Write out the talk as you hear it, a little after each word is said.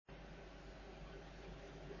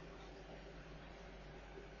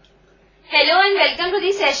Hello and welcome to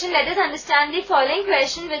the session. Let us understand the following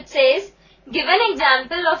question which says, give an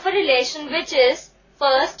example of a relation which is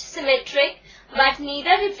first symmetric but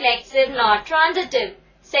neither reflexive nor transitive,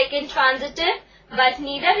 second transitive but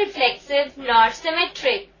neither reflexive nor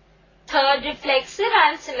symmetric, third reflexive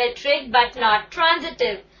and symmetric but not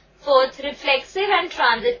transitive, fourth reflexive and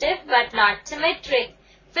transitive but not symmetric,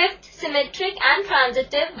 fifth symmetric and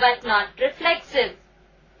transitive but not reflexive.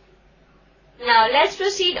 Now let's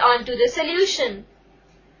proceed on to the solution.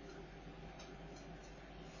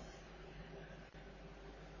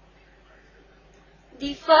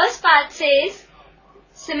 The first part says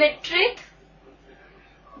symmetric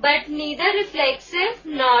but neither reflexive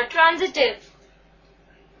nor transitive.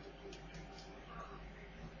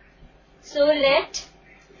 So let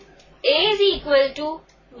A is equal to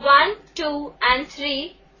 1, 2 and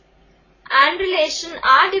 3 and relation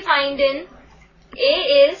are defined in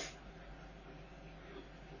A is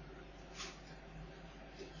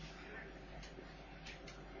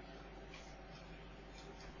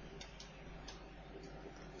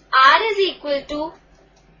R is equal to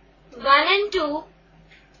 1 and 2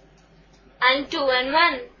 and 2 and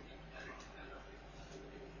 1.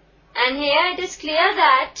 And here it is clear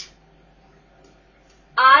that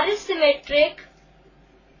R is symmetric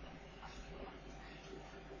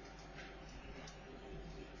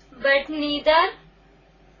but neither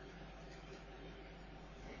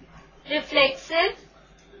reflexive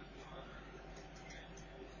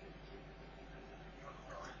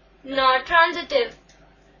nor transitive.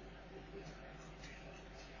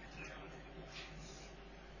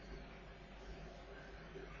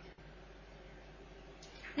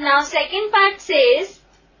 Now second part says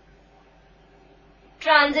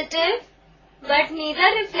transitive but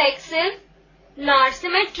neither reflexive nor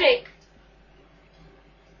symmetric.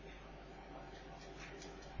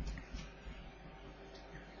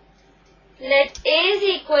 Let A is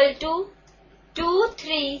equal to 2,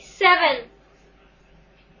 3, 7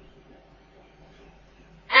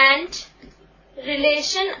 and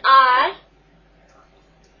relation R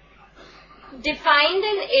defined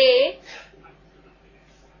in A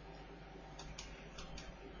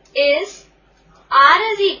is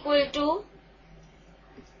R is equal to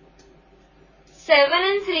 7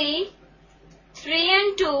 and 3, 3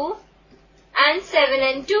 and 2 and 7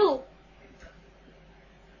 and 2.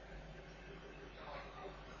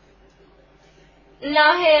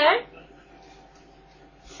 Now here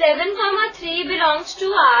 7, 3 belongs to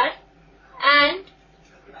R and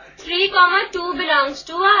 3, 2 belongs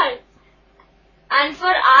to R. And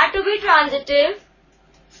for R to be transitive,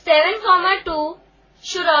 7, 2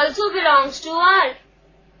 should also belongs to R,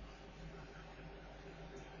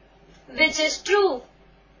 which is true.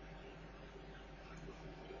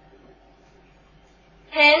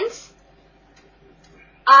 Hence,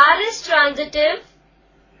 R is transitive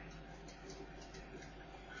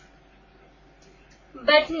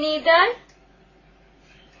but neither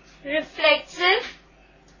reflexive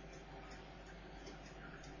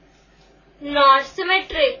nor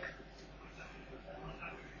symmetric.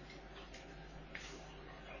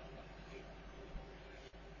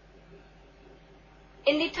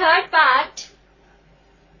 In the third part,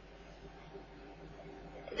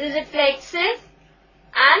 it is reflexive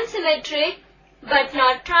and symmetric but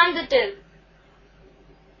not transitive.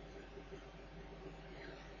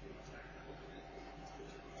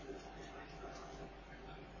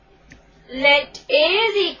 Let A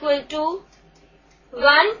is equal to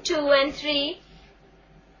 1, 2 and 3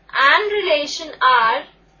 and relation R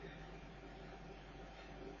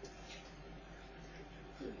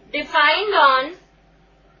defined on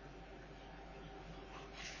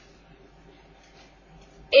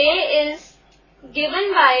A is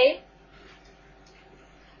given by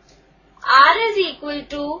R is equal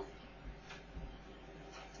to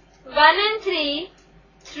 1 and 3,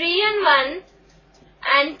 3 and 1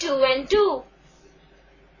 and 2 and 2.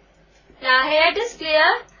 Now here it is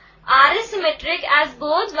clear R is symmetric as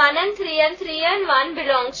both 1 and 3 and 3 and 1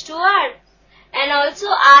 belongs to R. And also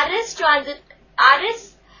R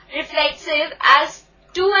is reflexive as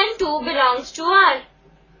 2 and 2 belongs to R.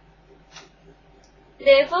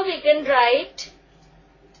 Therefore, we can write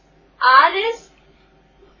R is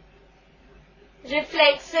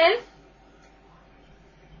reflexive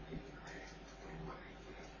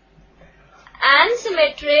and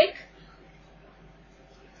symmetric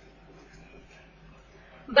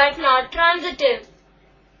but not transitive.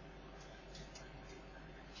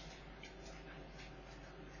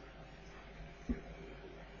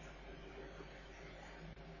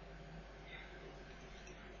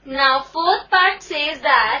 Now fourth part says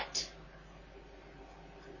that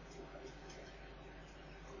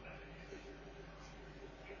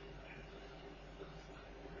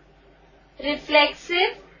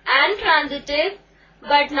reflexive and transitive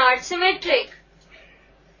but not symmetric.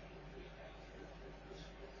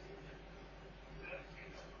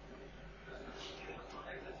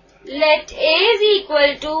 Let A is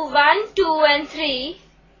equal to 1, 2 and 3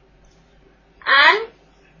 and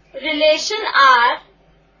relation R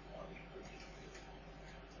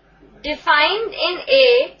defined in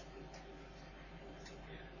A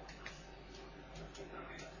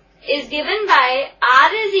is given by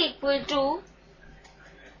R is equal to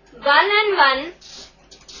 1 and 1,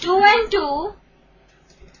 2 and 2,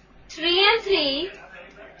 3 and 3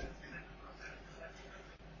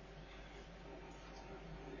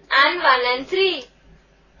 and 1 and 3.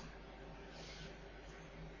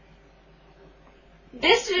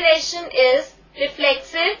 This relation is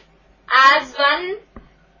reflexive as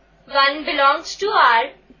 1 belongs to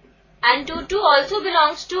R and 2 also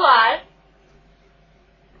belongs to R.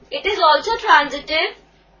 It is also transitive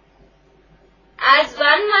as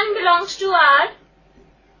 1 belongs to R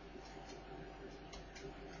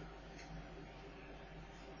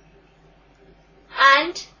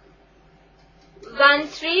and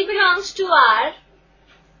 3 belongs to R,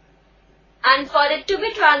 and for it to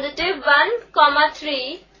be transitive 1,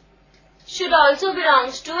 3 should also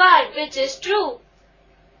belongs to R, which is true.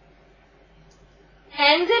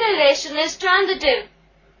 Hence the relation is transitive.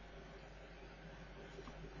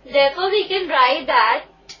 Therefore we can write that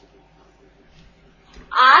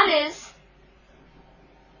R is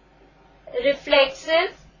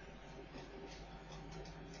reflexive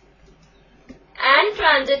and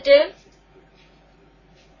transitive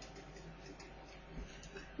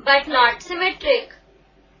but not symmetric.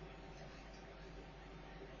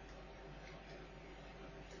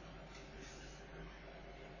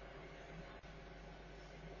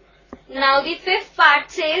 Now the fifth part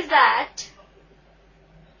says that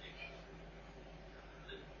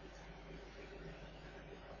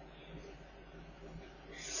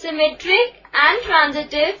symmetric and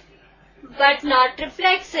transitive but not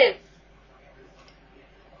reflexive.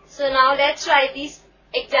 So now let's write this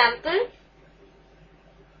example.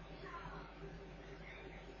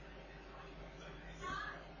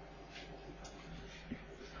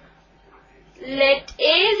 Let A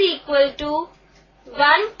is equal to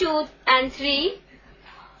 1, 2 and 3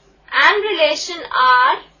 and relation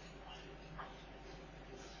R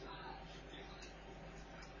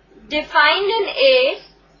defined in A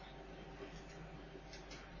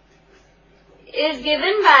is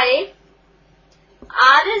given by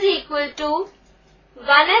R is equal to 1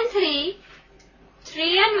 and 3,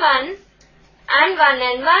 3 and 1 and 1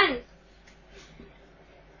 and 1.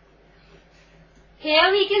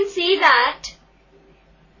 Here we can see that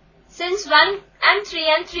since 1 and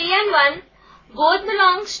 3 and 3 and 1 both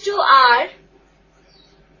belongs to R,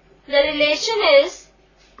 the relation is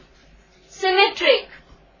symmetric.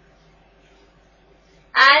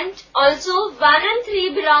 And also 1 and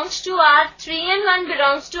 3 belongs to R, 3 and 1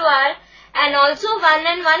 belongs to R, and also 1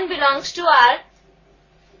 and 1 belongs to R,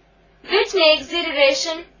 which makes the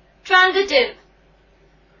relation transitive.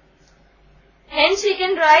 Hence we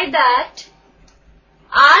can write that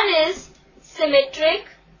R is symmetric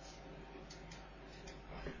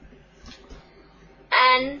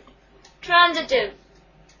and transitive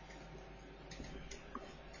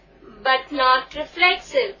but not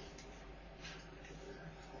reflexive.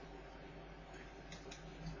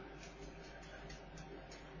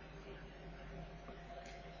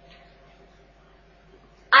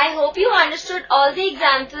 I hope you understood all the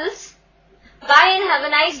examples. Bye and have a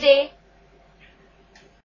nice day.